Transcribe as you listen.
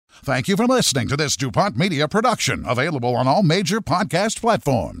Thank you for listening to this DuPont Media production, available on all major podcast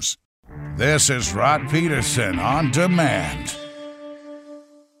platforms. This is Rod Peterson on demand.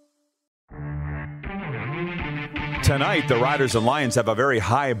 Tonight, the Riders and Lions have a very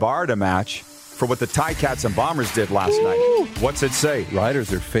high bar to match for what the Ticats and Bombers did last night. What's it say?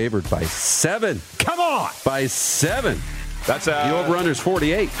 Riders are favored by 7. Come on! By 7. That's the over-under's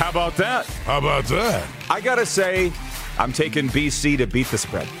 48. How about that? How about that? I got to say, I'm taking BC to beat the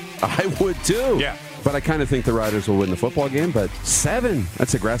spread. I would too. Yeah. But I kind of think the Riders will win the football game, but 7,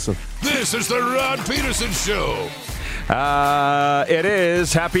 that's aggressive. This is the Rod Peterson Show. It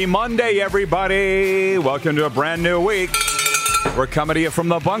is. Happy Monday, everybody. Welcome to a brand new week. We're coming to you from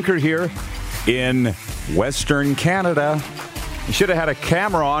the bunker here in Western Canada. You should have had a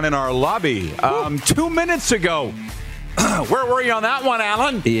camera on in our lobby 2 minutes ago. Where were you on that one,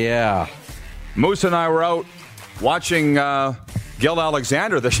 Alan? Yeah. Moose and I were out watching Gil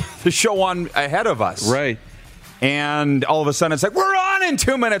Alexander, the show on ahead of us. Right. And all of a sudden it's like, we're on in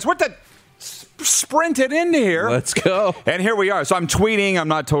 2 minutes. What the? Sprinted into here. Let's go. And here we are. So I'm tweeting. I'm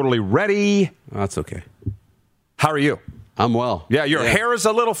not totally ready. That's okay. How are you? I'm well. Yeah, your hair is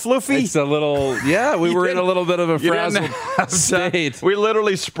a little floofy. It's a little, we were in a little bit of a frazzled state. We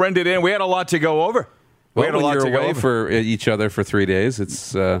literally sprinted in. We had a lot to go over. We had a lot to go over. For each other for 3 days,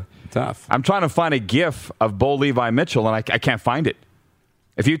 it's tough. I'm trying to find a GIF of Bo Levi Mitchell, and I can't find it.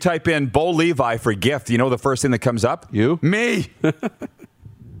 If you type in Bo Levi for gift, you know the first thing that comes up? You? Me.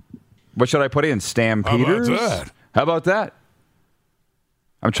 What should I put in? Stampeders? How about that? How about that?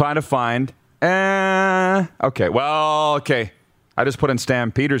 I'm trying to find... Okay. Well, okay. I just put in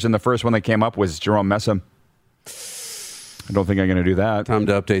Stampeders, and the first one that came up was Jerome Messam. I don't think I'm going to do that. Time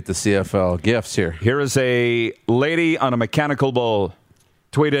to update the CFL gifts here. Here is a lady on a mechanical bull.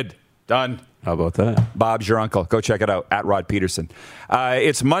 Tweeted. Done. How about that? Bob's your uncle. Go check it out, at Rod Peterson.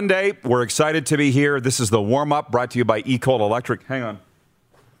 It's Monday. We're excited to be here. This is the warm-up brought to you by Ecol Electric. Hang on.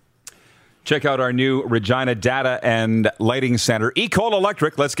 Check out our new Regina Data and Lighting Center. Ecol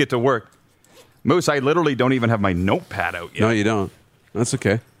Electric. Let's get to work. Moose, I literally don't even have my notepad out yet. No, you don't. That's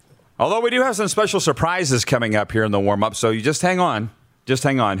okay. Although we do have some special surprises coming up here in the warm-up, so you just hang on. Just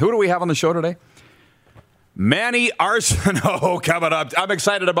hang on. Who do we have on the show today? Manny Arceneaux coming up. I'm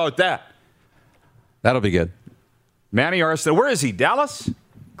excited about that. That'll be good. Manny Arceneaux. Where is he? Dallas?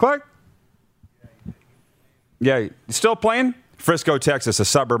 Clark? Yeah, still playing? Frisco, Texas, a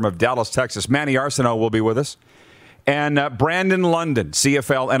suburb of Dallas, Texas. Manny Arceneaux will be with us. And Brandon London,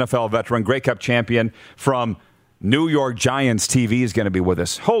 CFL, NFL veteran, Grey Cup champion from New York Giants TV is going to be with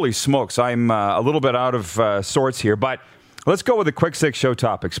us. Holy smokes, I'm a little bit out of sorts here, but let's go with the quick 6 show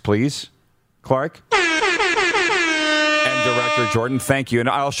topics, please. Clark? And Director Jordan, thank you. And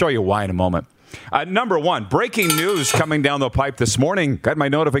I'll show you why in a moment. Number 1, breaking news coming down the pipe this morning. Got my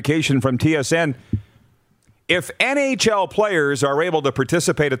notification from TSN. If NHL players are able to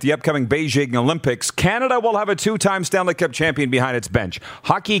participate at the upcoming Beijing Olympics, Canada will have a 2-time Stanley Cup champion behind its bench.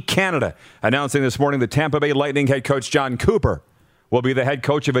 Hockey Canada announcing this morning the Tampa Bay Lightning head coach John Cooper will be the head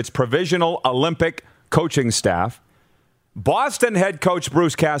coach of its provisional Olympic coaching staff. Boston head coach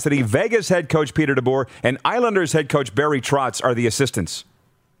Bruce Cassidy, Vegas head coach Peter DeBoer, and Islanders head coach Barry Trotz are the assistants.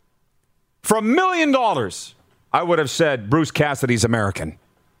 For $1 million, I would have said Bruce Cassidy's American.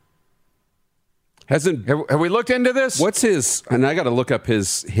 Have we looked into this? What's his, and I got to look up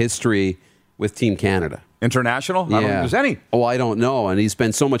his history with Team Canada. International? Yeah. I don't think there's any. Oh, I don't know. And he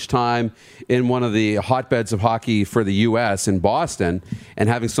spent so much time in one of the hotbeds of hockey for the U.S. in Boston and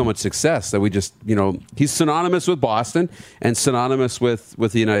having so much success that we just, he's synonymous with Boston and synonymous with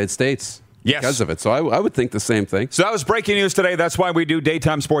the United States. Yes. Because of it. So I would think the same thing. So that was breaking news today. That's why we do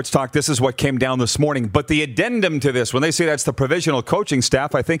daytime sports talk. This is what came down this morning. But the addendum to this, when they say that's the provisional coaching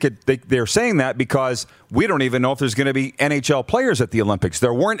staff, I think they're saying that because we don't even know if there's going to be NHL players at the Olympics.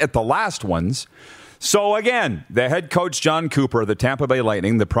 There weren't at the last ones. So again, the head coach, John Cooper, the Tampa Bay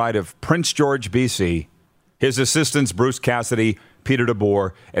Lightning, the pride of Prince George, BC, his assistants, Bruce Cassidy, Peter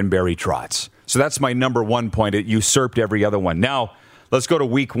DeBoer, and Barry Trotz. So that's my number 1 point. It usurped every other one. Now, let's go to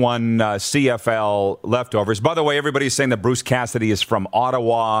week 1 CFL leftovers. By the way, everybody's saying that Bruce Cassidy is from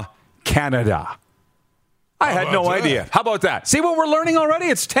Ottawa, Canada. I had no idea. How about that? See what we're learning already?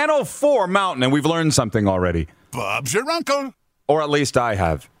 It's 10:04 Mountain, and we've learned something already. Bob's your uncle. Or at least I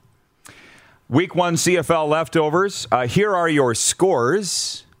have. Week 1 CFL leftovers. Here are your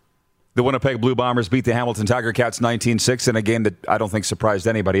scores. The Winnipeg Blue Bombers beat the Hamilton Tiger Cats 19-6 in a game that I don't think surprised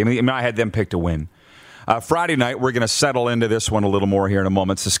anybody. I mean, I had them picked to win. Friday night, we're going to settle into this one a little more here in a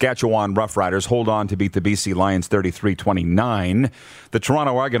moment. Saskatchewan Roughriders hold on to beat the BC Lions 33-29. The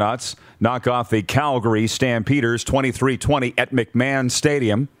Toronto Argonauts knock off the Calgary Stampeders 23-20 at McMahon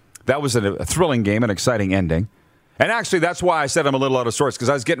Stadium. That was a thrilling game, an exciting ending. And actually, that's why I said I'm a little out of sorts, because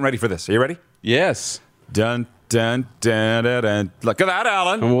I was getting ready for this. Are you ready? Yes. Dun, dun, dun, dun, dun. Look at that,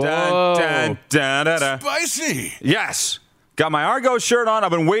 Alan. Whoa. Dun, dun, dun, dun, dun. Spicy. Yes. Got my Argo shirt on.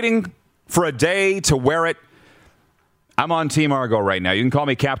 I've been waiting for a day to wear it. I'm on Team Argo right now. You can call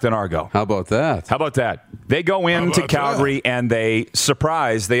me Captain Argo. How about that? How about that? They go into Calgary and they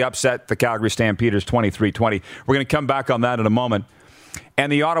upset the Calgary Stampeders 23-20. We're going to come back on that in a moment.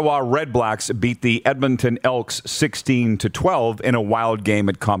 And the Ottawa Red Blacks beat the Edmonton Elks 16-12 in a wild game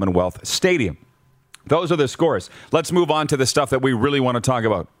at Commonwealth Stadium. Those are the scores. Let's move on to the stuff that we really want to talk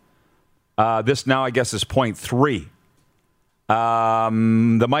about. This now, I guess, is point 3.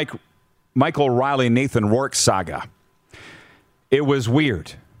 The Michael Riley, Nathan Rourke saga. It was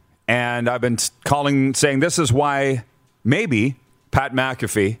weird. And I've been saying this is why maybe Pat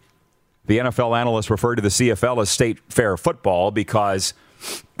McAfee, the NFL analyst, referred to the CFL as state fair football, because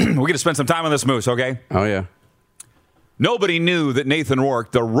we're going to spend some time on this, Moose, okay? Oh, yeah. Nobody knew that Nathan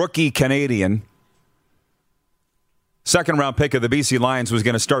Rourke, the rookie Canadian, second-round pick of the BC Lions, was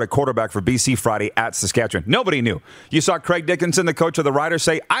going to start a quarterback for BC Friday at Saskatchewan. Nobody knew. You saw Craig Dickinson, the coach of the Riders,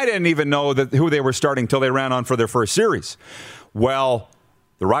 say, I didn't even know who they were starting until they ran on for their first series. Well,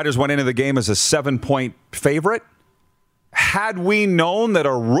 the Riders went into the game as a 7-point favorite. Had we known that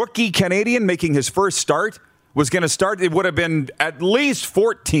a rookie Canadian making his first start was going to start, it would have been at least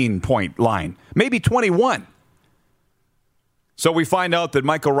 14-point line, maybe 21. So we find out that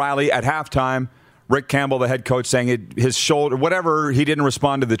Michael Riley at halftime, Rick Campbell, the head coach, saying his shoulder, whatever, he didn't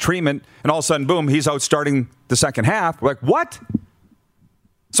respond to the treatment, and all of a sudden, boom, he's out starting the second half. We're like, what?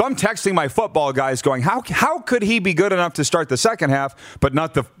 So I'm texting my football guys going, how could he be good enough to start the second half, but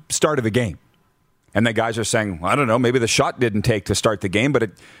not the start of the game? And the guys are saying, well, I don't know, maybe the shot didn't take to start the game,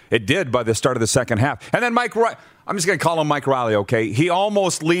 but it did by the start of the second half. And then I'm just going to call him Mike Riley, okay? He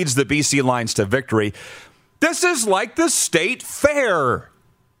almost leads the BC Lions to victory. This is like the state fair.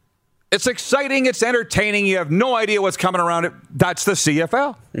 It's exciting. It's entertaining. You have no idea what's coming around it. That's the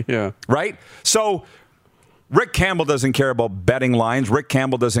CFL. Yeah. Right? So Rick Campbell doesn't care about betting lines. Rick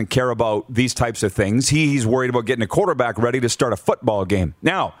Campbell doesn't care about these types of things. He's worried about getting a quarterback ready to start a football game.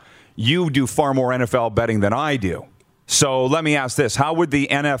 Now, you do far more NFL betting than I do. So let me ask this. How would the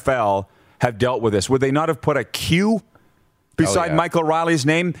NFL have dealt with this? Would they not have put a Q beside Michael Riley's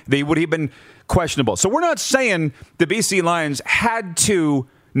name? Would he have been questionable? So we're not saying the BC Lions had to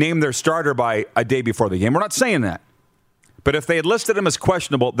name their starter by a day before the game. We're not saying that. But if they had listed him as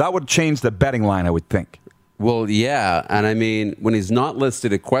questionable, that would change the betting line, I would think. Well, yeah. And I mean, when he's not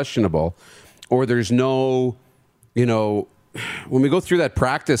listed as questionable, or there's no, when we go through that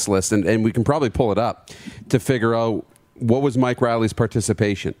practice list, and we can probably pull it up to figure out what was Mike Riley's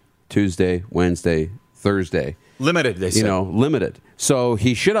participation Tuesday, Wednesday, Thursday. Limited, they said. Limited. So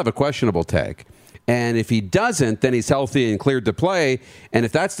he should have a questionable tag. And if he doesn't, then he's healthy and cleared to play. And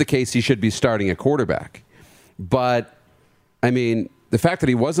if that's the case, he should be starting a quarterback. But, I mean, the fact that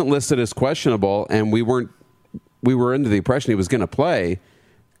he wasn't listed as questionable and we were under the impression he was going to play,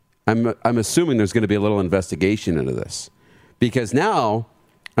 I'm assuming there's going to be a little investigation into this. Because now,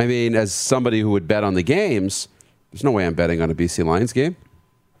 I mean, as somebody who would bet on the games, there's no way I'm betting on a BC Lions game.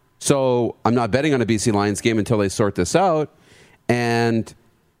 So I'm not betting on a BC Lions game until they sort this out. And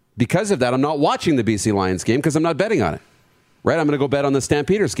because of that, I'm not watching the BC Lions game because I'm not betting on it. Right? I'm going to go bet on the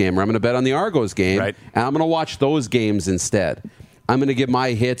Stampeders game, or I'm going to bet on the Argos game. Right. And I'm going to watch those games instead. I'm going to give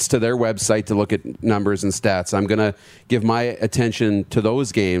my hits to their website to look at numbers and stats. I'm going to give my attention to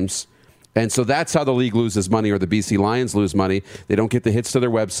those games. And so that's how the league loses money, or the BC Lions lose money. They don't get the hits to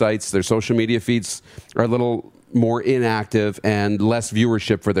their websites. Their social media feeds are a little more inactive and less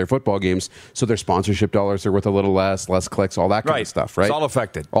viewership for their football games. So their sponsorship dollars are worth a little less clicks, all that kind of stuff, right? It's all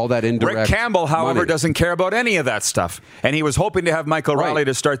affected. All that indirect Rick Campbell, however, money. doesn't care about any of that stuff. And he was hoping to have Michael Riley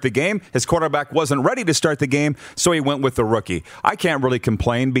to start the game. His quarterback wasn't ready to start the game, so he went with the rookie. I can't really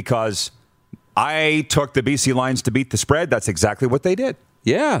complain because I took the BC Lions to beat the spread. That's exactly what they did.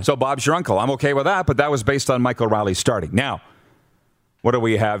 Yeah. So Bob's your uncle. I'm okay with that, but that was based on Michael Riley starting. Now, what do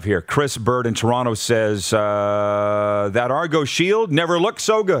we have here? Chris Bird in Toronto says, that Argo Shield never looked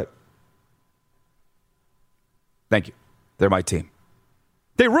so good. Thank you. They're my team.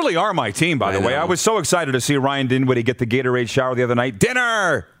 They really are my team, by the way. I was so excited to see Ryan Dinwiddie get the Gatorade shower the other night.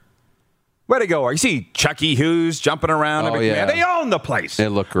 Dinner! Way to go. You see Chucky Hughes jumping around. Man, they own the place. They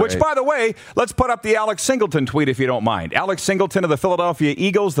look great. Which, by the way, let's put up the Alex Singleton tweet if you don't mind. Alex Singleton of the Philadelphia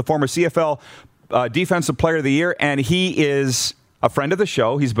Eagles, the former CFL Defensive Player of the Year, and he is a friend of the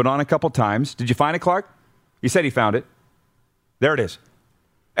show. He's been on a couple times. Did you find it, Clark? He said he found it. There it is.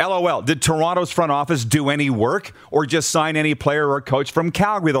 LOL. Did Toronto's front office do any work or just sign any player or coach from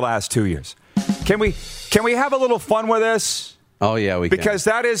Calgary the last 2 years? Can we have a little fun with this? Oh, yeah, we can. Because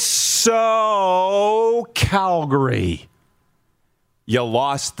that is so Calgary. You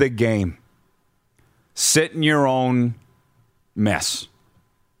lost the game. Sit in your own mess.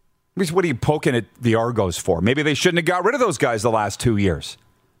 What are you poking at the Argos for? Maybe they shouldn't have got rid of those guys the last 2 years.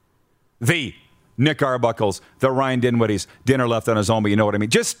 The Nick Arbuckles, the Ryan Dinwiddies, dinner left on his own, but you know what I mean.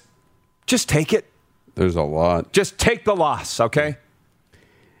 Just take it. There's a lot. Just take the loss, okay?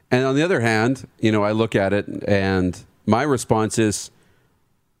 And on the other hand, I look at it and my response is,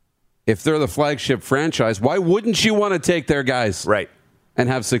 if they're the flagship franchise, why wouldn't you want to take their guys? Right. And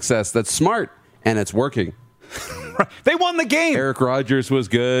have success? That's smart, and it's working. They won the game. Eric Rogers was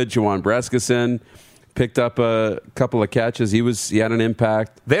good. Juwan Breskison picked up a couple of catches. He had an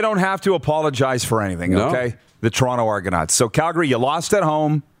impact. They don't have to apologize for anything, okay? The Toronto Argonauts. So, Calgary, you lost at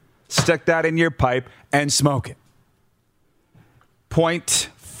home. Stick that in your pipe and smoke it. Point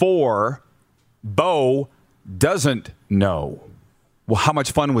 4, Bo doesn't know. Well, how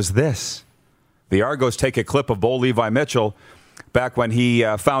much fun was this? The Argos take a clip of Bo Levi Mitchell back when he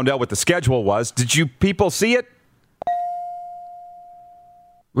found out what the schedule was. Did you people see it?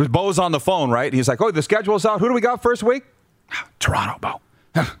 Bo's on the phone, right? He's like, oh, the schedule's out. Who do we got first week? Toronto,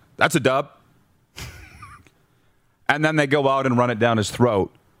 Bo. That's a dub. And then they go out and run it down his throat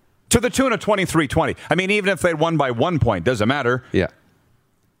to the tune of 23-20. I mean, even if they'd won by 1 point, doesn't matter. Yeah.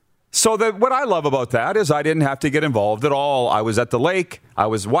 So what I love about that is I didn't have to get involved at all. I was at the lake. I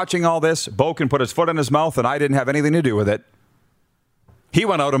was watching all this. Bo can put his foot in his mouth, and I didn't have anything to do with it. He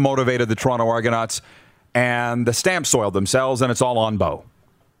went out and motivated the Toronto Argonauts, and the Stamps soiled themselves, and it's all on Bo.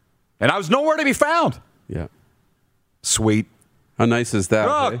 And I was nowhere to be found. Yeah. Sweet. How nice is that?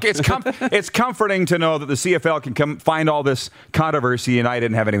 Look, it's comforting to know that the CFL can come find all this controversy, and I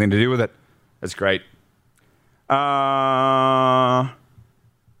didn't have anything to do with it. That's great.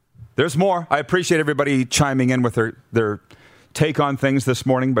 There's more. I appreciate everybody chiming in with their take on things this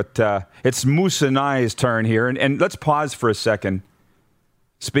morning, but it's Moose and I's turn here. And let's pause for a second.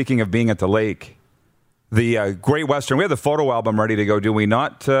 Speaking of being at the lake, the Great Western, we have the photo album ready to go, do we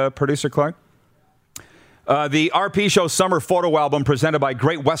not, Producer Clark? The RP Show Summer Photo Album presented by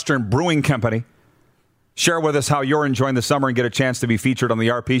Great Western Brewing Company. Share with us how you're enjoying the summer and get a chance to be featured on the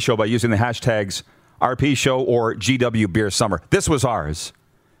RP Show by using the hashtags RP Show or GW Beer Summer. This was ours.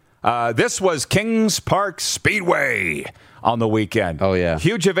 This was Kings Park Speedway on the weekend. Oh, yeah.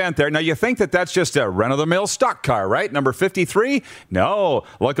 Huge event there. Now, you think that that's just a run-of-the-mill stock car, right? Number 53? No.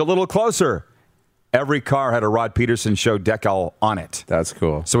 Look a little closer. Every car had a Rod Peterson Show decal on it. That's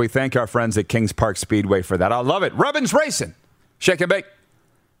cool. So we thank our friends at Kings Park Speedway for that. I love it. Rubbins Racing. Shake and bake.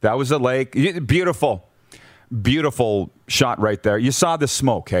 That was the lake. Beautiful. Beautiful shot right there. You saw the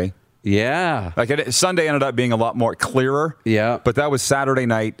smoke, hey? Yeah. Sunday ended up being a lot more clearer. Yeah. But that was Saturday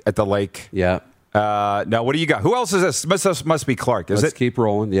night at the lake. Yeah. Now, what do you got? Who else is this? Must be Clark, is Let's it? keep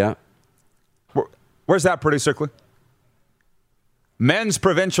rolling, yeah. Where's that, Producer Click? Men's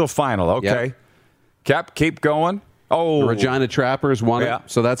provincial final, okay. Yep. Cap, keep going. Oh. The Regina Trappers won Yeah. it,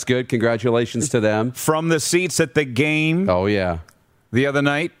 so that's good. Congratulations to them. From the seats at the game Oh, yeah. the other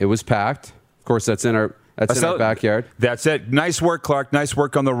night. It was packed. Of course, that's in our backyard. That's it. Nice work, Clark. Nice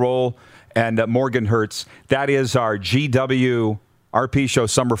work on the roll. And Morgan Hertz. That is our GW RP Show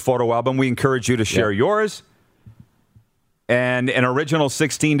Summer Photo Album. We encourage you to share yours. And an original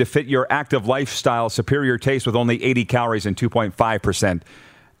 16 to fit your active lifestyle, superior taste with only 80 calories and 2.5%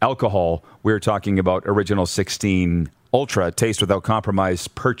 alcohol. We're talking about Original 16 Ultra, taste without compromise.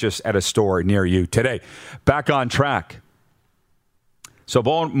 Purchase at a store near you today. Back on track. So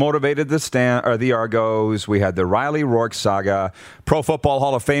Bo motivated the Argos. We had the Riley Rourke saga. Pro Football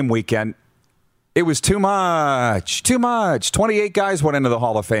Hall of Fame weekend. It was too much. 28 guys went into the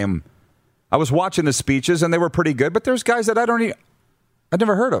Hall of Fame. I was watching the speeches, and they were pretty good, but there's guys that I'd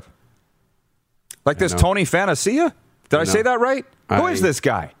never heard of. Like this Tony Fantasia. Did I say that right? Who is this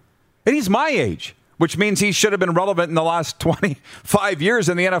guy? And he's my age, which means he should have been relevant in the last 25 years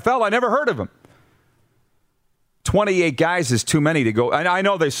in the NFL. I never heard of him. 28 guys is too many to go. And I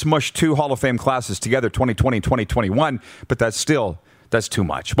know they smushed 2 Hall of Fame classes together, 2020 and 2021, but that's too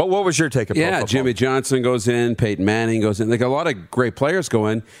much. But what was your take of pro football? Jimmy Johnson goes in, Peyton Manning goes in. Like a lot of great players go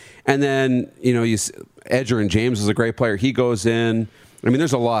in. And then, Edgerrin James is a great player. He goes in. I mean,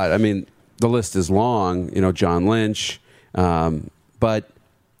 there's a lot. I mean, the list is long, John Lynch. But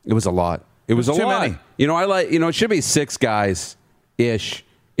it was a lot. It was a too lot. Many. It should be 6 guys-ish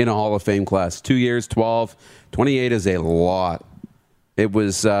in a Hall of Fame class. 2 years, 12. 28 is a lot. It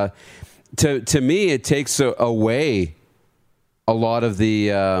was, to me, it takes away a lot of the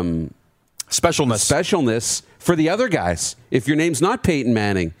specialness for the other guys. If your name's not Peyton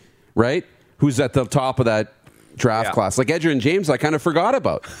Manning, right, who's at the top of that draft class, like Edgerrin James, I kind of forgot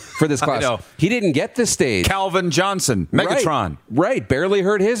about for this class. I know. He didn't get this stage. Calvin Johnson, Megatron. Right. Barely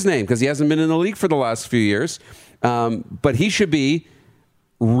heard his name because he hasn't been in the league for the last few years. But he should be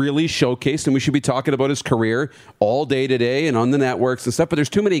really showcased, and we should be talking about his career all day today and on the networks and stuff. But there's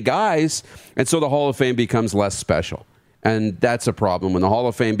too many guys, and so the Hall of Fame becomes less special. And that's a problem. When the Hall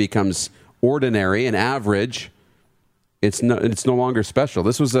of Fame becomes ordinary and average, it's no longer special.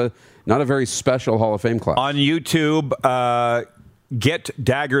 This was not a very special Hall of Fame class. On YouTube, Get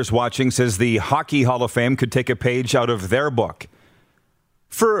Daggers Watching says the Hockey Hall of Fame could take a page out of their book.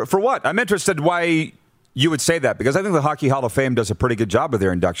 For what? I'm interested why you would say that, because I think the Hockey Hall of Fame does a pretty good job of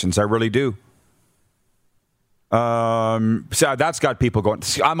their inductions. I really do. So that's got people going,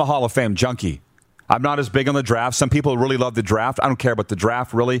 I'm a Hall of Fame junkie. I'm not as big on the draft. Some people really love the draft. I don't care about the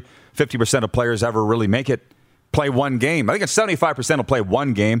draft, really. 50% of players ever really make it. Play one game. I think it's 75% will play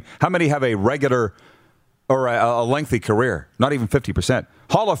one game. How many have a regular or a lengthy career? Not even 50%.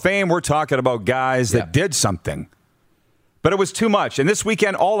 Hall of Fame, we're talking about guys that did something. But it was too much. And this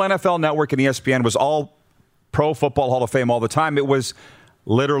weekend, all NFL Network and ESPN was all Pro Football Hall of Fame all the time. It was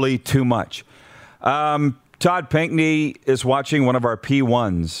literally too much. Todd Pinkney is watching one of our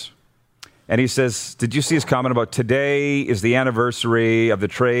P1s. And he says, did you see his comment about today is the anniversary of the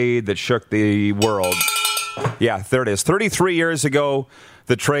trade that shook the world? Yeah, there it is. 33 years ago,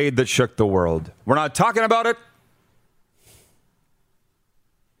 the trade that shook the world. We're not talking about it.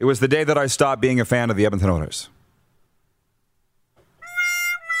 It was the day that I stopped being a fan of the Edmonton Oilers.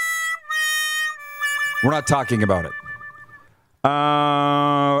 We're not talking about it.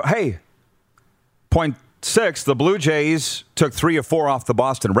 Hey, point 6, the Blue Jays took 3 of 4 off the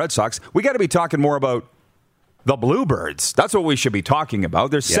Boston Red Sox. We got to be talking more about the Bluebirds. That's what we should be talking about.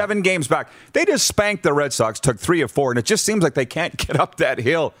 There's 7 games back. They just spanked the Red Sox, took 3 of 4, and it just seems like they can't get up that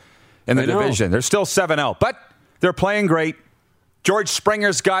hill in the division. They're still 7 out, but they're playing great. George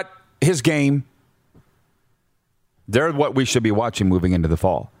Springer's got his game. They're what we should be watching moving into the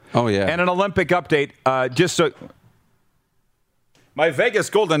fall. Oh, yeah. And an Olympic update. Just so my Vegas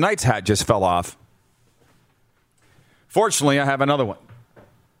Golden Knights hat just fell off. Fortunately, I have another one.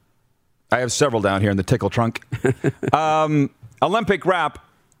 I have several down here in the tickle trunk. Olympic wrap.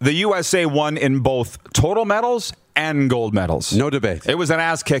 The USA won in both total medals and gold medals. No debate. It was an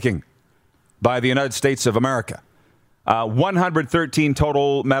ass-kicking by the United States of America. 113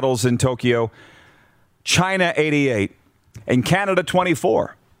 total medals in Tokyo. China, 88. And Canada,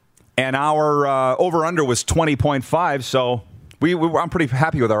 24. And our over-under was 20.5, so I'm pretty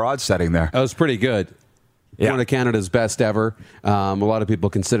happy with our odds setting there. That was pretty good. Yeah. One of Canada's best ever. A lot of people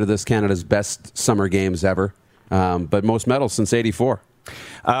consider this Canada's best summer games ever. But most medals since 84.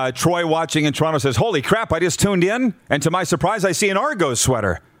 Troy watching in Toronto says, holy crap, I just tuned in, and to my surprise, I see an Argos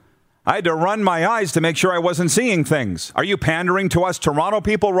sweater. I had to run my eyes to make sure I wasn't seeing things. Are you pandering to us Toronto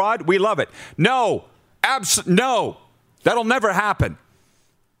people, Rod? We love it. No. No. That'll never happen.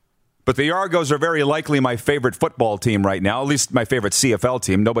 But the Argos are very likely my favorite football team right now, at least my favorite CFL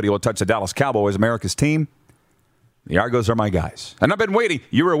team. Nobody will touch the Dallas Cowboys, America's team. The Argos are my guys. And I've been waiting.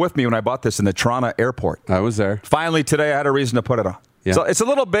 You were with me when I bought this in the Toronto airport. I was there. Finally, today I had a reason to put it on. Yeah. So it's a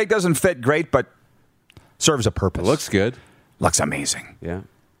little big, doesn't fit great, but serves a purpose. It looks good. Looks amazing. Yeah.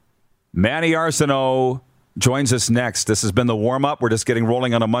 Manny Arceneaux joins us next. This has been the warm-up. We're just getting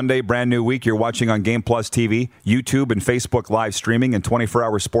rolling on a Monday, brand new week. You're watching on Game Plus TV, YouTube, and Facebook live streaming, and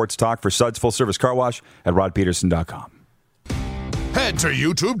 24-hour sports talk for Suds Full Service Car Wash at rodpeterson.com. Head to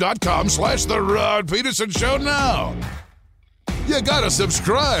youtube.com/The Rod Peterson Show now. You gotta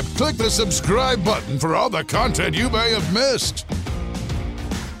subscribe. Click the subscribe button for all the content you may have missed.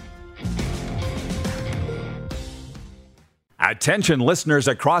 Attention listeners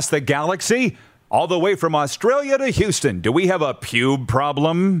across the galaxy, all the way from Australia to Houston. Do we have a pube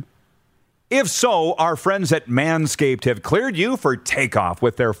problem? If so, our friends at Manscaped have cleared you for takeoff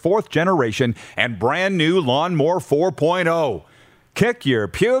with their 4th generation and brand new Lawnmower 4.0. Kick your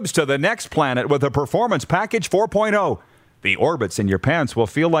pubes to the next planet with a Performance Package 4.0. The orbits in your pants will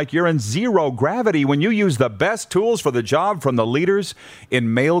feel like you're in zero gravity when you use the best tools for the job from the leaders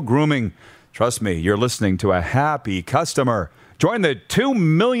in male grooming. Trust me, you're listening to a happy customer. Join the 2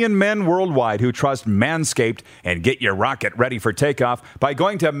 million men worldwide who trust Manscaped and get your rocket ready for takeoff by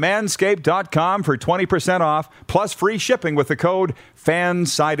going to manscaped.com for 20% off plus free shipping with the code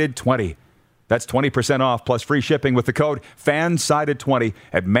FANSIDED20. That's 20% off plus free shipping with the code FANSIDED20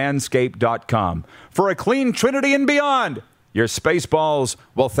 at manscaped.com. For a clean trinity and beyond, your space balls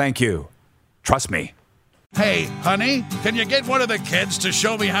will thank you. Trust me. Hey, honey, can you get one of the kids to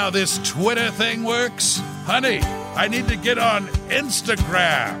show me how this Twitter thing works? Honey, I need to get on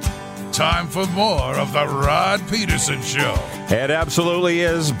Instagram. Time for more of the Rod Peterson Show. It absolutely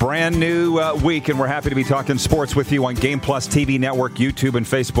is. Brand new week, and we're happy to be talking sports with you on Game Plus TV Network, YouTube, and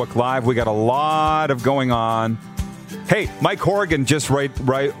Facebook Live. We got a lot of going on. Hey, Mike Horgan just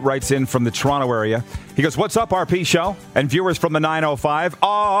writes in from the Toronto area. He goes, "What's up, RP Show?" And viewers from the 905,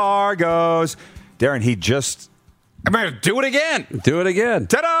 Argos. Darren, I'm going to do it again. Do it again.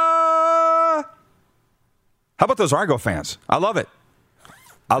 Ta-da! How about those Argo fans? I love it.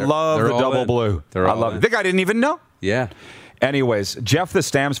 I love the double blue. I love it. The guy didn't even know. Yeah. Anyways, Jeff the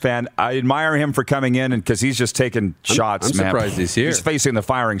Stamps fan, I admire him for coming in because he's just taking shots, I'm man. surprised he's here. He's facing the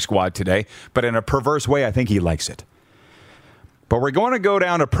firing squad today, but in a perverse way, I think he likes it. But we're going to go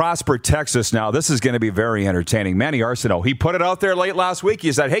down to Prosper, Texas now. This is going to be very entertaining. Manny Arceneaux, he put it out there late last week.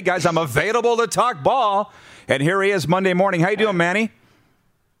 He said, "Hey, guys, I'm available to talk ball." And here he is Monday morning. How you doing, Manny?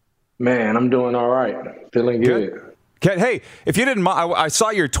 Man, I'm doing all right. Feeling good. Hey, if you didn't mind, I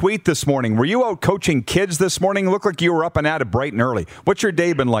saw your tweet this morning. Were you out coaching kids this morning? Looked like you were up and at it bright and early. What's your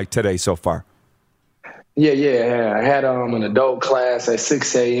day been like today so far? Yeah. I had an adult class at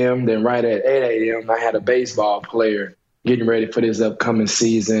 6 a.m. Then right at 8 a.m., I had a baseball player getting ready for this upcoming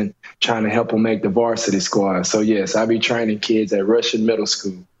season, trying to help them make the varsity squad. So, yes, I'll be training kids at Russian Middle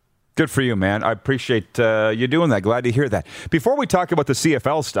School. Good for you, man. I appreciate you doing that. Glad to hear that. Before we talk about the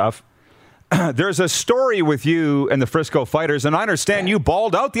CFL stuff, there's a story with you and the Frisco Fighters, and I understand you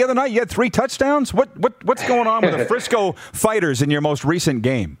balled out the other night. You had 3 touchdowns. What's going on with the Frisco Fighters in your most recent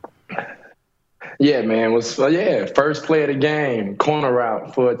game? Yeah, man. First play of the game, corner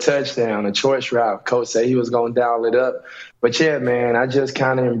route for a touchdown, a choice route. Coach said he was going to dial it up. But, yeah, man, I just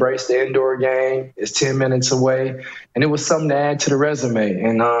kind of embraced the indoor game. It's 10 minutes away. And it was something to add to the resume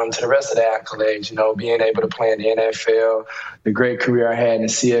and to the rest of the accolades, being able to play in the NFL, the great career I had in the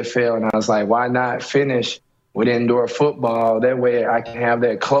CFL. And I was like, why not finish with indoor football? That way I can have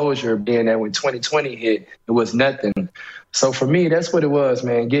that closure, being that when 2020 hit, it was nothing. So for me, that's what it was,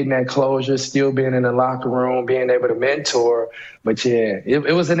 man, getting that closure, still being in the locker room, being able to mentor. But, yeah,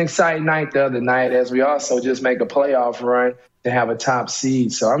 it was an exciting night the other night as we also just make a playoff run to have a top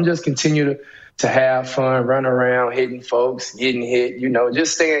seed. So I'm just continue to have fun, run around, hitting folks, getting hit,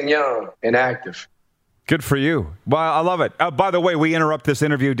 just staying young and active. Good for you. Well, I love it. By the way, we interrupt this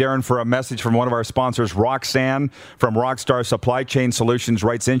interview, Darren, for a message from one of our sponsors, Roxanne from Rockstar Supply Chain Solutions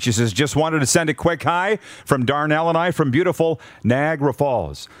writes in. She says, "Just wanted to send a quick hi from Darnell and I from beautiful Niagara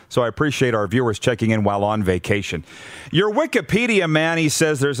Falls." So I appreciate our viewers checking in while on vacation. Your Wikipedia, Manny,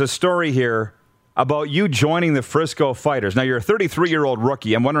 says there's a story here about you joining the Frisco Fighters. Now, you're a 33-year-old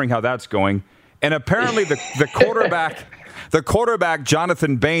rookie. I'm wondering how that's going. And apparently the quarterback... The quarterback,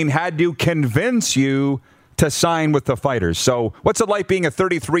 Jonathan Bain, had to convince you to sign with the Fighters. So what's it like being a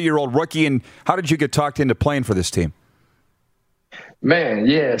 33-year-old rookie, and how did you get talked into playing for this team? Man,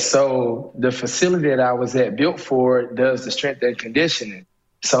 yeah. So the facility that I was at, Built For, does the strength and conditioning.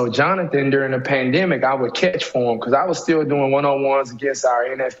 So Jonathan, during the pandemic, I would catch for him because I was still doing one-on-ones against our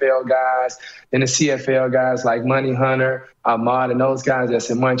NFL guys and the CFL guys like Money Hunter, Ahmad, and those guys that's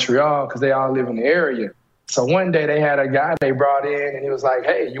in Montreal because they all live in the area. So one day they had a guy they brought in, and he was like,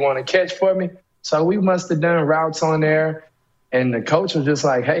 "Hey, you want to catch for me?" So we must have done routes on there. And the coach was just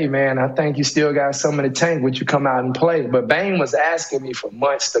like, "Hey, man, I think you still got some in the tank. Would you come out and play?" But Bain was asking me for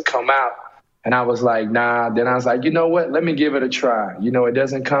months to come out. And I was like, nah. Then I was like, you know what? Let me give it a try. It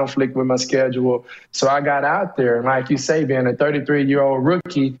doesn't conflict with my schedule. So I got out there. And like you say, being a 33-year-old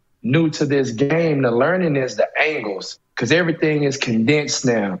rookie, new to this game, the learning is the angles because everything is condensed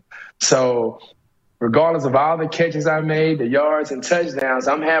now. So regardless of all the catches I made, the yards and touchdowns,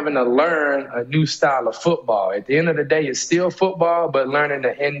 I'm having to learn a new style of football. At the end of the day, it's still football, but learning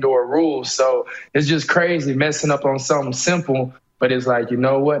the indoor rules. So it's just crazy messing up on something simple, but it's like, you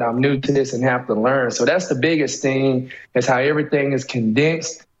know what? I'm new to this and have to learn. So that's the biggest thing is how everything is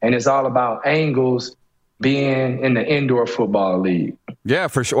condensed, and it's all about angles being in the indoor football league. Yeah,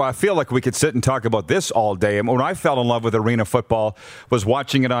 for sure. Well, I feel like we could sit and talk about this all day. And when I fell in love with arena football was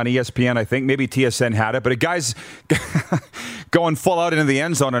watching it on ESPN, I think. Maybe TSN had it. But a guy's going full out into the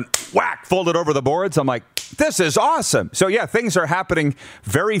end zone and whack, folded over the boards. I'm like, this is awesome. So, yeah, things are happening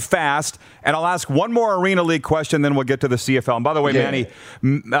very fast. And I'll ask one more Arena League question, then we'll get to the CFL. And by the way,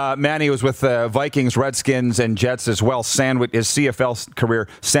 yeah. Manny was with the Vikings, Redskins, and Jets as well. His CFL career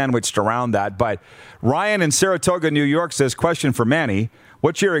sandwiched around that. But Ryan in Saratoga, New York says, question for Manny.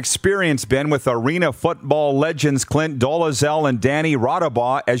 What's your experience been with arena football legends Clint Dolezal and Danny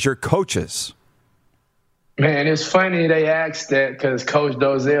Rodabaugh as your coaches? Man, it's funny they asked that because Coach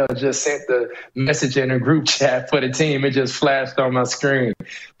Dozell just sent the message in a group chat for the team. It just flashed on my screen.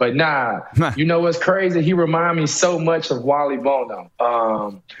 But you know what's crazy? He reminds me so much of Wally Bono.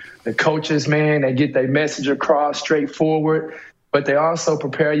 The coaches, man, they get their message across straightforward, but they also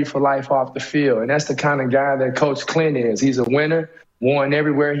prepare you for life off the field. And that's the kind of guy that Coach Clint is. He's a winner, won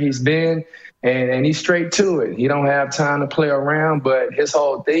everywhere he's been. And he's straight to it. He don't have time to play around, but his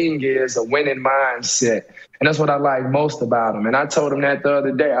whole thing is a winning mindset. And that's what I like most about him. And I told him that the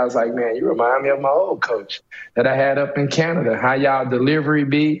other day. I was like, man, you remind me of my old coach that I had up in Canada. How y'all delivery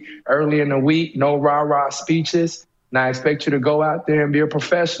be early in the week, no rah-rah speeches. And I expect you to go out there and be a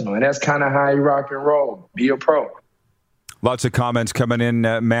professional. And that's kind of how you rock and roll. Be a pro. Lots of comments coming in,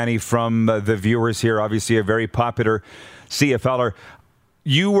 Manny, from the viewers here. Obviously a very popular CFLer.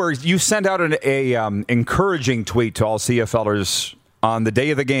 You sent out an encouraging tweet to all CFLers on the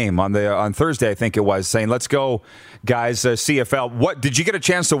day of the game, on Thursday, I think it was, saying, let's go, guys, CFL. What did you get a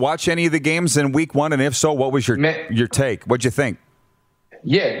chance to watch any of the games in week one? And if so, what was your take? What'd you think?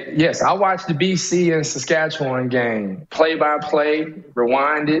 Yes. I watched the BC and Saskatchewan game, play-by-play,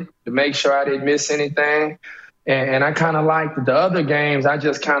 rewinded to make sure I didn't miss anything. And I kind of liked the other games. I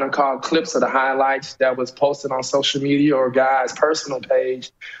just kind of caught clips of the highlights that was posted on social media or guys' personal page.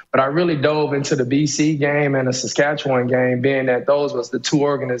 But I really dove into the BC game and the Saskatchewan game, being that those was the two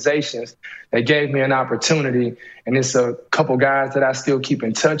organizations that gave me an opportunity. And it's a couple guys that I still keep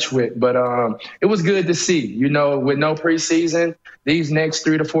in touch with. But it was good to see, with no preseason, these next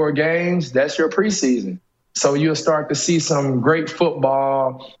 3 to 4 games, that's your preseason. So you'll start to see some great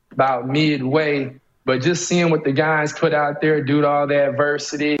football about midway. But just seeing what the guys put out there due to all the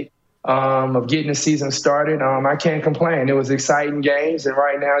adversity of getting the season started, I can't complain. It was exciting games, and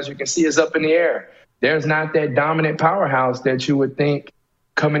right now, as you can see, it's up in the air. There's not that dominant powerhouse that you would think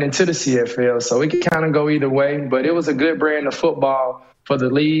coming into the CFL, so it could kind of go either way. But it was a good brand of football for the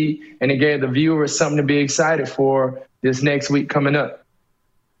league, and it gave the viewers something to be excited for this next week coming up.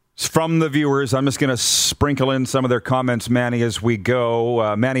 From the viewers, I'm just going to sprinkle in some of their comments, Manny, as we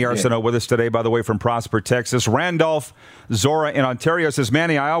go. Manny Arceneaux with us today, by the way, from Prosper, Texas. Randolph Zora in Ontario says,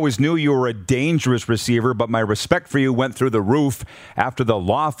 Manny, I always knew you were a dangerous receiver, but my respect for you went through the roof after the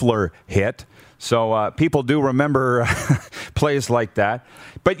Loeffler hit. So people do remember plays like that.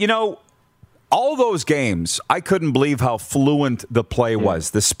 But, all those games, I couldn't believe how fluent the play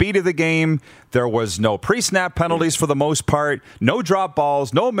was. The speed of the game, there was no pre-snap penalties for the most part, no drop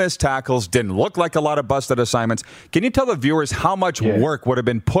balls, no missed tackles, didn't look like a lot of busted assignments. Can you tell the viewers how much work would have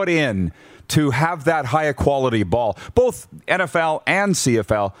been put in to have that high quality ball, both NFL and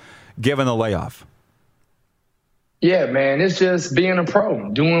CFL, given the layoff? Yeah, man, it's just being a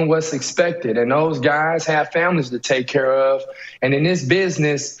pro, doing what's expected. And those guys have families to take care of. And in this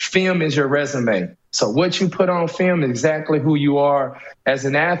business, film is your resume. So what you put on film is exactly who you are as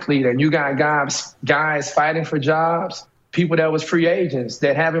an athlete. And you got guys fighting for jobs, people that was free agents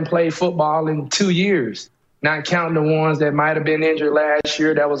that haven't played football in 2 years, not counting the ones that might have been injured last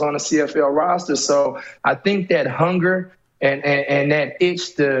year that was on the CFL roster. So I think that hunger and that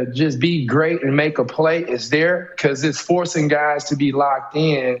itch to just be great and make a play is there because it's forcing guys to be locked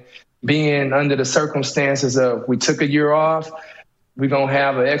in, being under the circumstances of we took a year off, we're going to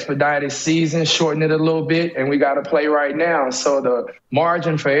have an expedited season, shorten it a little bit, and we got to play right now. So the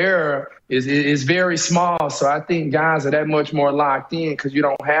margin for error is very small. So I think guys are that much more locked in because you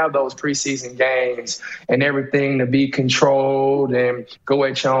don't have those preseason games and everything to be controlled and go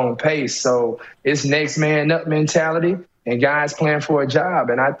at your own pace. So it's next man up mentality. And guys playing for a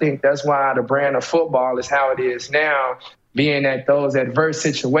job. And I think that's why the brand of football is how it is now, being at those adverse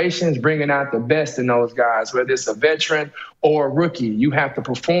situations, bringing out the best in those guys, whether it's a veteran or a rookie. You have to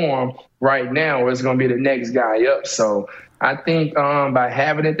perform right now or it's going to be the next guy up. So I think by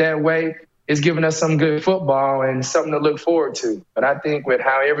having it that way, it's giving us some good football and something to look forward to. But I think with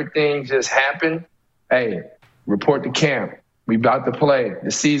how everything just happened, hey, report to camp. We about to play the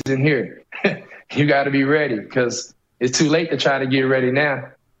season here. You got to be ready because it's too late to try to get ready now.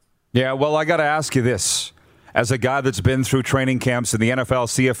 Yeah, well, I got to ask you this. As a guy that's been through training camps in the NFL,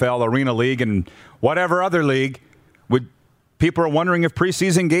 CFL, Arena League, and whatever other league, people are wondering if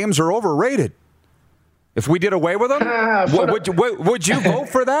preseason games are overrated. If we did away with them, would you vote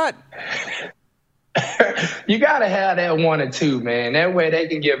for that? You got to have that 1 or 2, man. That way they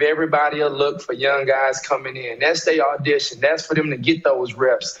can give everybody a look for young guys coming in. That's their audition. That's for them to get those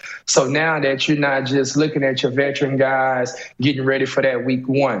reps. So now that you're not just looking at your veteran guys getting ready for that week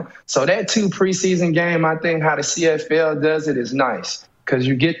 1. So that 2 preseason game, I think how the CFL does it is nice because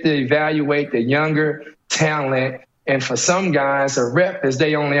you get to evaluate the younger talent And for some guys, a rep is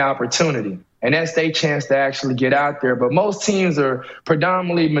their only opportunity. And that's their chance to actually get out there. But most teams are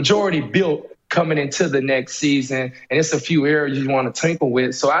predominantly majority built coming into the next season. And it's a few areas you want to tinkle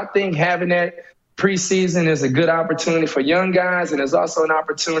with. So I think having that preseason is a good opportunity for young guys. And there's also an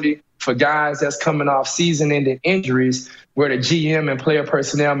opportunity for guys that's coming off season-ending injuries where the GM and player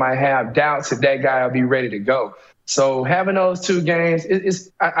personnel might have doubts if that guy will be ready to go. So having those two games,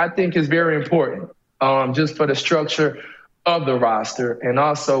 I think is very important just for the structure of the roster and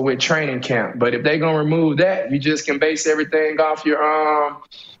also with training camp. But if they're going to remove that, you just can base everything off your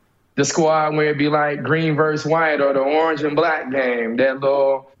the squad where it'd be like green versus white or the orange and black game, that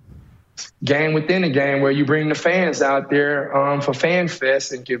little game within the game where you bring the fans out there for Fan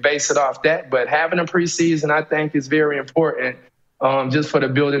Fest and can base it off that. But having a preseason, I think, is very important just for the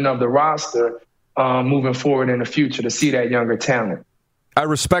building of the roster moving forward in the future to see that younger talent. I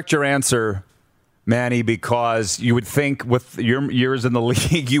respect your answer, Manny, because you would think with your years in the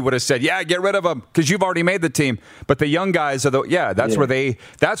league, you would have said, yeah, get rid of them because you've already made the team. But the young guys are that's where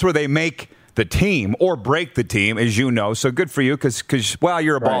they make the team or break the team, as you know. So good for you because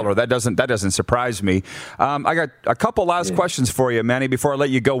you're a baller. That doesn't surprise me. I got a couple last questions for you, Manny, before I let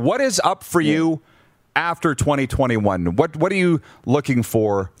you go. What is up for you after 2021? What are you looking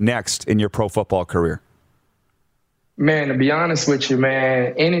for next in your pro football career? Man, to be honest with you,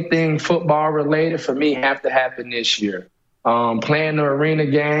 man, anything football related for me have to happen this year. Playing the arena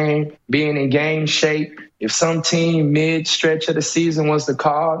game, being in game shape. If some team mid-stretch of the season was the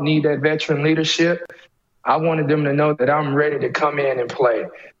call, need that veteran leadership, I wanted them to know that I'm ready to come in and play.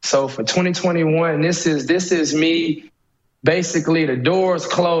 So for 2021, this is me. Basically, the door's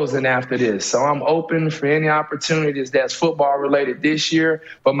closing after this. So I'm open for any opportunities that's football related this year.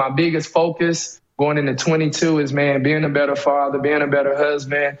 But my biggest focus going into 22 is, man, being a better father, being a better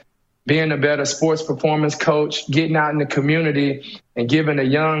husband, being a better sports performance coach, getting out in the community and giving the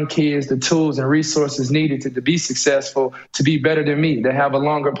young kids the tools and resources needed to be successful, to be better than me, to have a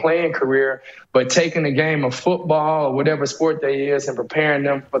longer playing career, but taking the game of football or whatever sport they is and preparing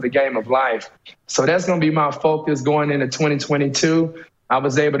them for the game of life. So that's going to be my focus going into 2022. I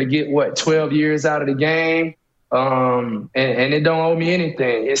was able to get, 12 years out of the game. And it don't owe me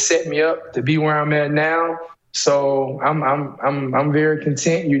anything. It set me up to be where I'm at now. So I'm very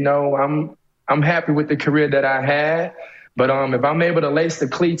content. You know, I'm happy with the career that I had. But if I'm able to lace the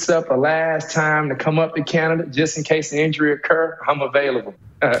cleats up a last time to come up to Canada, just in case an injury occur, I'm available.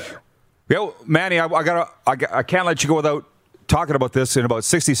 Yo, Manny, I can't let you go without talking about this in about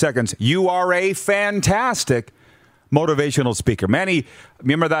 60 seconds. You are a fantastic motivational speaker. Manny,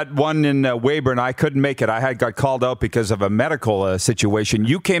 remember that one in Weyburn? I couldn't make it. I got called out because of a medical situation.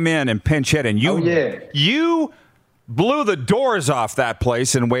 You came in and pinch hit, and you blew the doors off that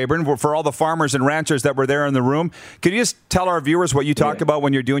place in Weyburn for all the farmers and ranchers that were there in the room. Could you just tell our viewers what you talk about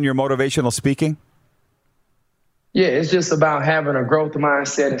when you're doing your motivational speaking? Yeah, it's just about having a growth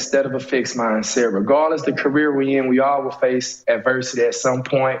mindset instead of a fixed mindset. Regardless of the career we're in, we all will face adversity at some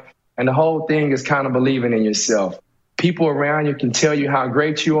point. And the whole thing is kind of believing in yourself. People around you can tell you how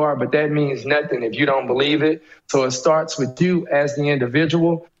great you are, but that means nothing if you don't believe it. So it starts with you as the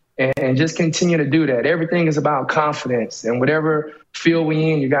individual and just continue to do that. Everything is about confidence. And whatever field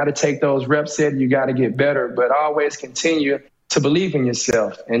we in, you got to take those reps in, you got to get better, but always continue to believe in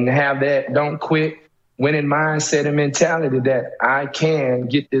yourself and have that don't quit winning mindset and mentality that I can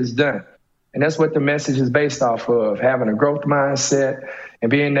get this done. And that's what the message is based off of, having a growth mindset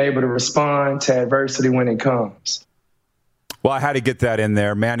and being able to respond to adversity when it comes. Well, I had to get that in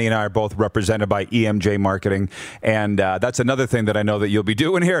there. Manny and I are both represented by EMJ Marketing, and that's another thing that I know that you'll be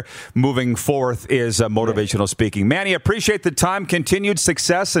doing here moving forth is motivational speaking. Manny, appreciate the time, continued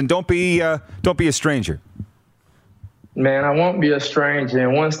success, and don't be a stranger. Man, I won't be a stranger.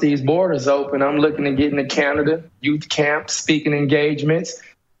 And once these borders open, I'm looking to get into Canada, youth camps, speaking engagements,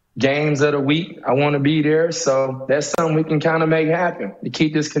 games of the week. I want to be there, so that's something we can kind of make happen to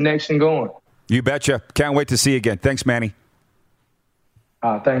keep this connection going. You betcha. Can't wait to see you again. Thanks, Manny.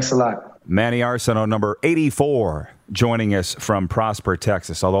 Thanks a lot. Manny Arceneaux, number 84, joining us from Prosper,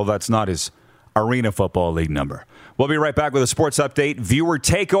 Texas, although that's not his Arena Football League number. We'll be right back with a sports update. Viewer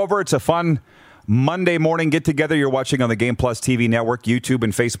takeover. It's a fun Monday morning get-together. You're watching on the Game Plus TV network, YouTube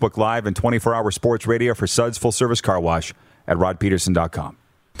and Facebook Live, and 24-hour sports radio for Suds Full-Service Car Wash at rodpeterson.com.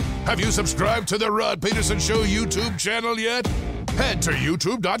 Have you subscribed to the Rod Peterson Show YouTube channel yet? Head to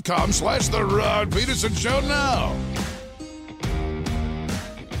youtube.com/The Rod Peterson Show now.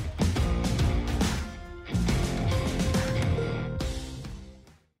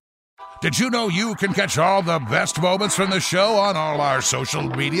 Did you know you can catch all the best moments from the show on all our social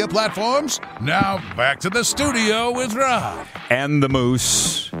media platforms? Now, back to the studio with Rob. And the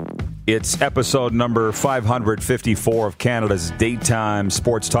Moose. It's episode number 554 of Canada's daytime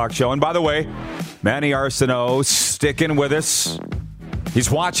sports talk show. And by the way, Manny Arceneaux sticking with us.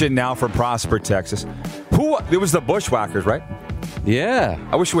 He's watching now from Prosper, Texas. It was the Bushwhackers, right? Yeah.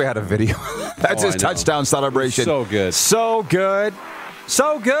 I wish we had a video. That's his touchdown celebration. So good. So good.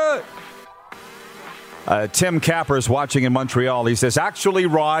 So good. Tim Capper's watching in Montreal. He says, actually,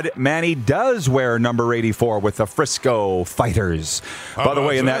 Rod, Manny does wear number 84 with the Frisco Fighters. By the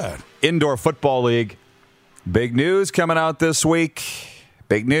way, in that indoor football league, big news coming out this week.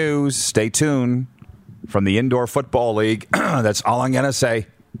 Big news. Stay tuned from the indoor football league. That's all I'm going to say.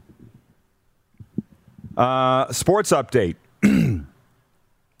 Sports update.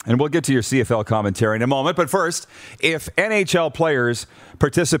 And we'll get to your CFL commentary in a moment. But first, if NHL players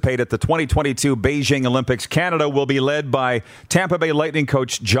participate at the 2022 Beijing Olympics, Canada will be led by Tampa Bay Lightning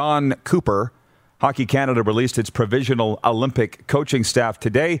coach John Cooper. Hockey Canada released its provisional Olympic coaching staff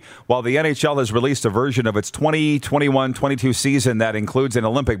today, while the NHL has released a version of its 2021-22 season that includes an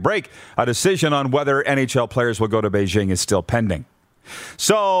Olympic break. A decision on whether NHL players will go to Beijing is still pending.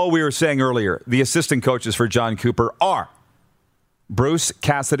 So we were saying earlier, the assistant coaches for John Cooper are Bruce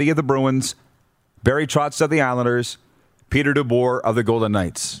Cassidy of the Bruins, Barry Trotz of the Islanders, Peter DeBoer of the Golden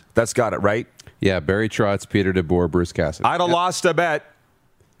Knights. That's got it, right? Yeah, Barry Trotz, Peter DeBoer, Bruce Cassidy. I'd have lost a bet.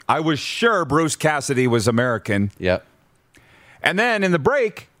 I was sure Bruce Cassidy was American. Yep. And then in the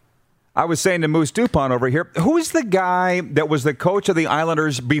break, I was saying to Moose Dupont over here, who's the guy that was the coach of the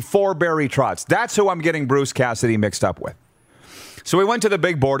Islanders before Barry Trotz? That's who I'm getting Bruce Cassidy mixed up with. So we went to the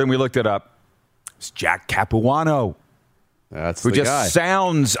big board and we looked it up. It's Jack Capuano. That's who the just guy.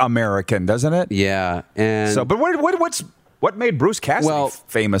 Sounds American, doesn't it? Yeah. And so, but what made Bruce Cassidy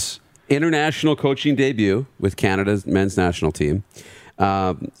famous? International coaching debut with Canada's men's national team.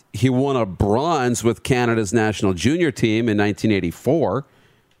 He won a bronze with Canada's national junior team in 1984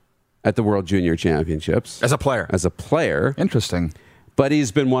 at the World Junior Championships. As a player. Interesting. But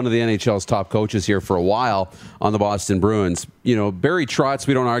he's been one of the NHL's top coaches here for a while on the Boston Bruins. You know, Barry Trotz,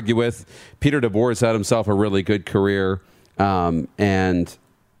 we don't argue with. Peter DeBoer has had himself a really good career. And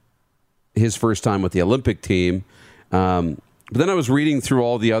his first time with the Olympic team. But then I was reading through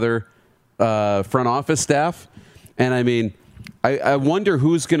all the other front office staff. And I mean, I wonder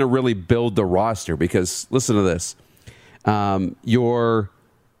who's going to really build the roster. Because listen to this. Your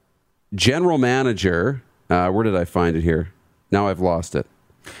general manager, where did I find it here? Now I've lost it.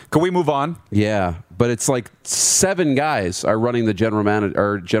 Can we move on? Yeah, but it's like 7 guys are running the general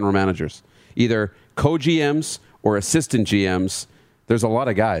managers. Either co-GMs or assistant GMs. There's a lot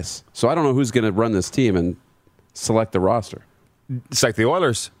of guys. So I don't know who's going to run this team and select the roster. It's like the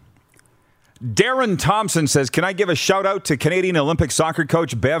Oilers. Darren Thompson says, can I give a shout out to Canadian Olympic soccer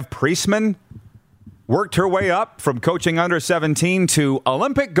coach Bev Priestman? Worked her way up from coaching under 17 to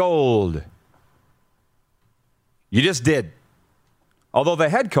Olympic gold. You just did. Although the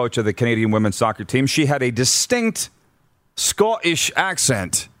head coach of the Canadian women's soccer team, she had a distinct Scottish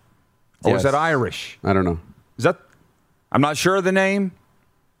accent. Or was that Irish? I don't know. Is that? I'm not sure of the name.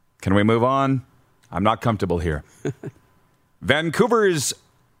 Can we move on? I'm not comfortable here. Vancouver's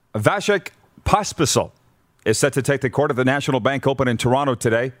Vasek Pospisil is set to take the court at the National Bank Open in Toronto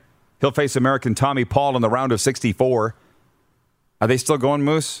today. He'll face American Tommy Paul in the round of 64. Are they still going,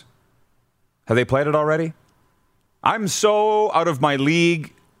 Moose? Have they played it already? I'm so out of my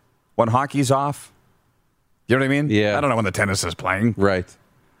league when hockey's off. You know what I mean? Yeah. I don't know when the tennis is playing. Right.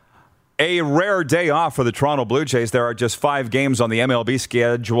 A rare day off for the Toronto Blue Jays. There are just 5 games on the MLB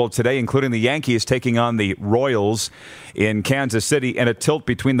schedule today, including the Yankees taking on the Royals in Kansas City and a tilt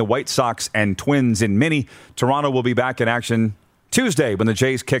between the White Sox and Twins in Minnie. Toronto will be back in action Tuesday when the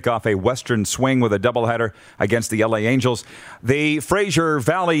Jays kick off a western swing with a doubleheader against the LA Angels. The Fraser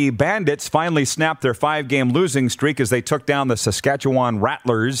Valley Bandits finally snapped their 5-game losing streak as they took down the Saskatchewan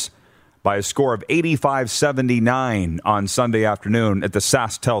Rattlers by a score of 85-79 on Sunday afternoon at the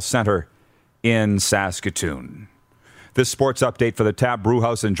SaskTel Center in Saskatoon. This sports update for the Tap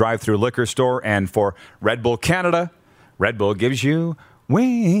Brewhouse and Drive-Thru Liquor Store and for Red Bull Canada. Red Bull gives you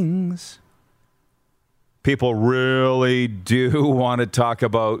wings. People really do want to talk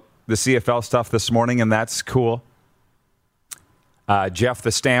about the CFL stuff this morning, and that's cool. Jeff,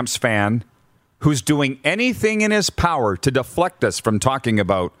 the Stamps fan, who's doing anything in his power to deflect us from talking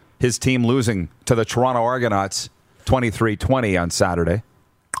about his team losing to the Toronto Argonauts 23-20 on Saturday.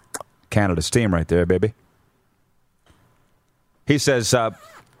 Canada's team right there, baby. He says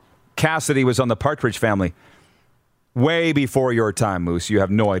Cassidy was on the Partridge Family. Way before your time, Moose. You have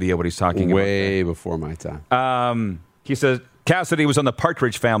no idea what he's talking about. Way before my time. He says, Cassidy was on the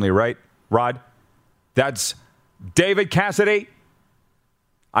Partridge Family, right, Rod? That's David Cassidy.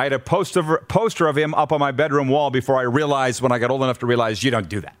 I had a poster of him up on my bedroom wall before I realized, when I got old enough to realize, you don't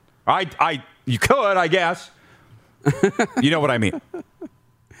do that. You could, I guess. You know what I mean.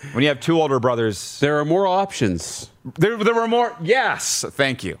 When you have two older brothers. There are more options. There were more. Yes,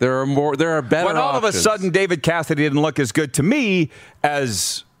 thank you. There are better When all options. of a sudden David Cassidy didn't look as good to me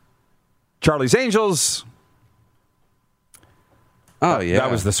as Charlie's Angels. Oh, yeah.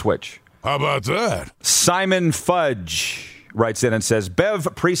 That was the switch. How about that? Simon Fudge writes in and says, Bev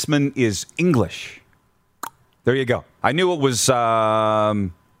Priestman is English. There you go. I knew it was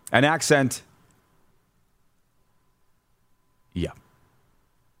an accent. Yeah.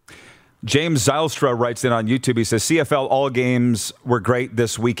 James Zylstra writes in on YouTube. He says, CFL all games were great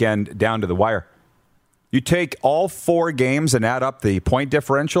this weekend down to the wire. You take all 4 games and add up the point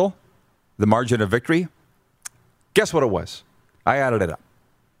differential, the margin of victory. Guess what it was? I added it up.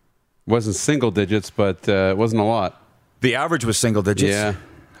 Wasn't single digits, but it wasn't a lot. The average was single digits. Yeah.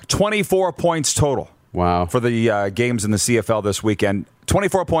 24 points total. Wow. For the games in the CFL this weekend.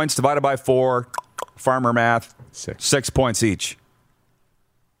 24 points divided by 4. Farmer math. 6 points each.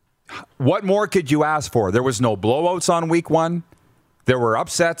 What more could you ask for? There was no blowouts on week 1. There were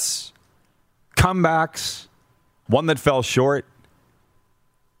upsets, comebacks, one that fell short.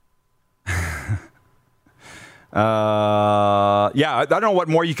 I don't know what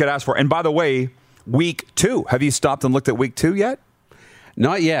more you could ask for. And by the way, week 2. Have you stopped and looked at week 2 yet?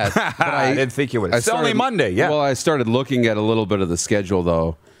 Not yet. But I didn't think you would. It's only Monday, yeah. Well, I started looking at a little bit of the schedule,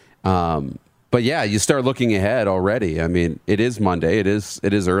 though. But yeah, you start looking ahead already. I mean, it is Monday. It is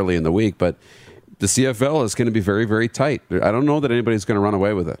early in the week, but the CFL is going to be very, very tight. I don't know that anybody's going to run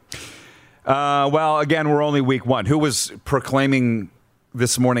away with it. Well, again, we're only week 1. Who was proclaiming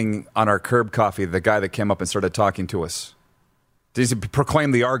this morning on our curb coffee, the guy that came up and started talking to us? Did he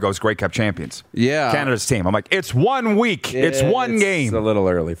proclaim the Argos Grey Cup champions? Yeah. Canada's team. I'm like, it's 1 week. It's one game. It's a little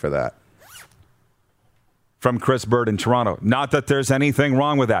early for that. From Chris Bird in Toronto. Not that there's anything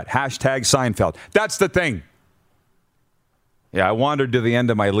wrong with that. Hashtag Seinfeld. That's the thing. Yeah, I wandered to the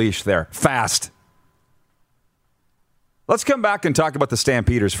end of my leash there. Fast. Let's come back and talk about the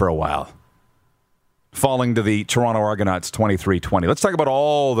Stampeders for a while. Falling to the Toronto Argonauts 23-20. Let's talk about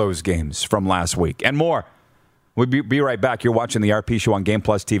all those games from last week and more. We'll be right back. You're watching the RP Show on Game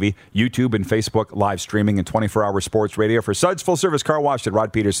Plus TV, YouTube and Facebook, live streaming and 24-hour sports radio for Suds Full Service Car Wash at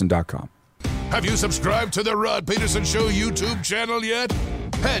rodpeterson.com. Have you subscribed to the Rod Peterson Show YouTube channel yet?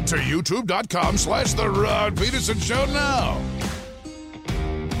 Head to youtube.com/The Rod Peterson Show now.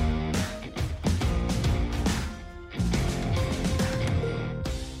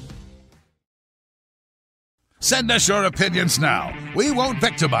 Send us your opinions now. We won't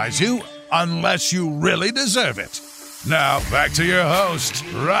victimize you unless you really deserve it. Now, back to your host,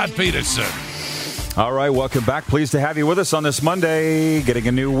 Rod Peterson. All right, welcome back. Pleased to have you with us on this Monday. Getting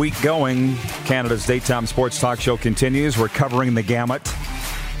a new week going. Canada's daytime sports talk show continues. We're covering the gamut.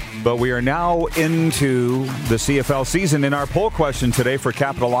 But we are now into the CFL season. And our poll question today for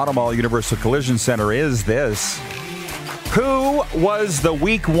Capital Automall Universal Collision Center is this. Who was the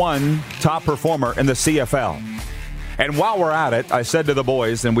week 1 top performer in the CFL? And while we're at it, I said to the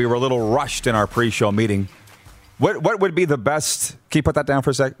boys, and we were a little rushed in our pre-show meeting, what would be the best, can you put that down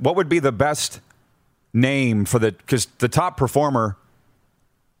for a sec? What would be the best name for because the top performer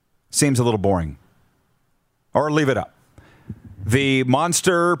seems a little boring. Or leave it up. The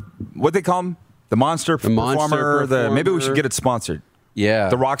monster, what they call him? The monster performer. Maybe we should get it sponsored. Yeah.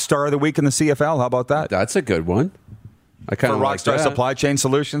 The rock star of the week in the CFL. How about that? That's a good one. I kind of like Rockstar that. Supply Chain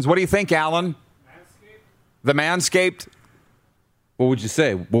Solutions. What do you think, Alan? The Manscaped? What would you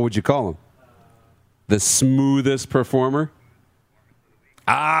say? What would you call him? The smoothest performer?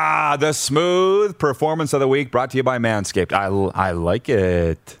 The smooth performance of the week brought to you by Manscaped. I like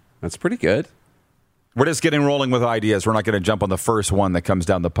it. That's pretty good. We're just getting rolling with ideas. We're not going to jump on the first one that comes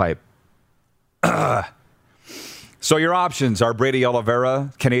down the pipe. So your options are Brady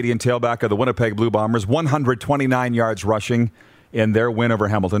Oliveira, Canadian tailback of the Winnipeg Blue Bombers, 129 yards rushing in their win over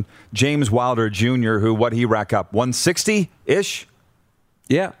Hamilton. James Wilder Jr., who, what he rack up? 160-ish?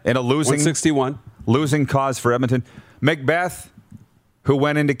 Yeah. In a 161. Losing cause for Edmonton. Macbeth, who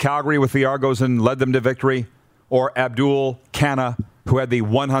went into Calgary with the Argos and led them to victory. Or Abdul Kana, who had the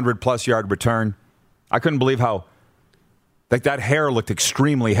 100-plus yard return. I couldn't believe how that hair looked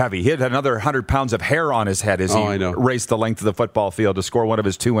extremely heavy. He had another 100 pounds of hair on his head as he raced the length of the football field to score one of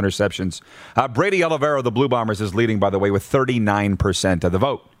his 2 interceptions. Brady Oliveira of the Blue Bombers is leading, by the way, with 39% of the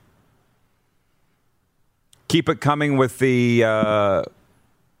vote. Keep it coming with the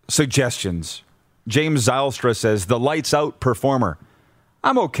suggestions. James Zylstra says, the lights out performer.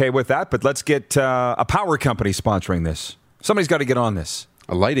 I'm okay with that, but let's get a power company sponsoring this. Somebody's got to get on this.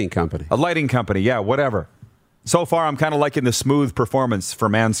 A lighting company. A lighting company, yeah, whatever. So far, I'm kind of liking the smooth performance for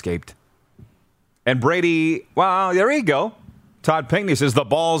Manscaped. And Brady, well, there you go. Todd Pinkney says, the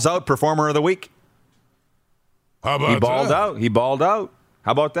balls out performer of the week. How about He balled that? out. He balled out.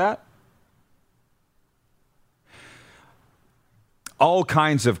 How about that? All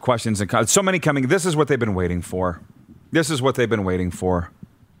kinds of questions and so many coming. This is what they've been waiting for.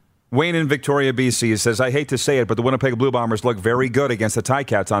 Wayne in Victoria, BC says, I hate to say it, but the Winnipeg Blue Bombers look very good against the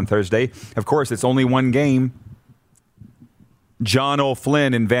Ticats on Thursday. Of course, it's only one game. John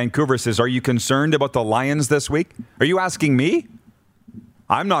O'Flynn in Vancouver says, are you concerned about the Lions this week? Are you asking me?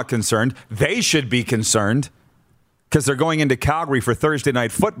 I'm not concerned. They should be concerned because they're going into Calgary for Thursday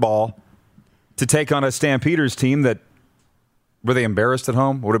night football to take on a Stampeders team that, were they embarrassed at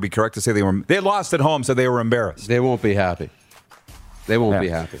home? Would it be correct to say they lost at home, so they were embarrassed? They won't be happy. They won't be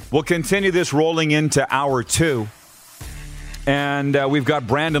happy. We'll continue this rolling into hour 2. And we've got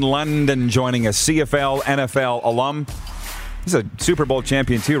Brandon London joining us, CFL, NFL alum. He's a Super Bowl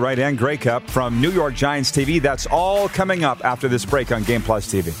champion too, right? And Grey Cup from New York Giants TV. That's all coming up after this break on Game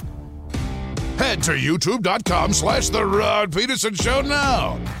Plus TV. Head to youtube.com/The Rod Peterson Show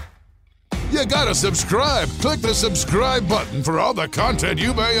now. You gotta subscribe. Click the subscribe button for all the content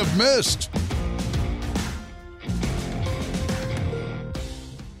you may have missed.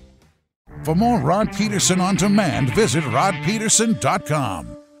 For more Rod Peterson on demand, visit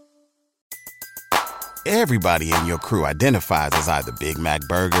rodpeterson.com. Everybody in your crew identifies as either Big Mac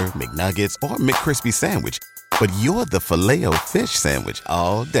Burger, McNuggets, or McCrispy Sandwich. But you're the Filet-O-Fish Sandwich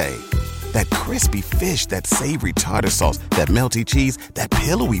all day. That crispy fish, that savory tartar sauce, that melty cheese, that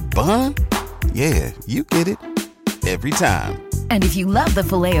pillowy bun. Yeah, you get it. Every time. And if you love the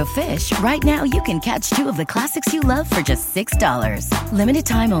Filet-O-Fish, right now you can catch 2 of the classics you love for just $6. Limited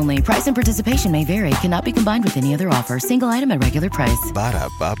time only. Price and participation may vary. Cannot be combined with any other offer. Single item at regular price.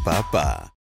 Ba-da-ba-ba-ba.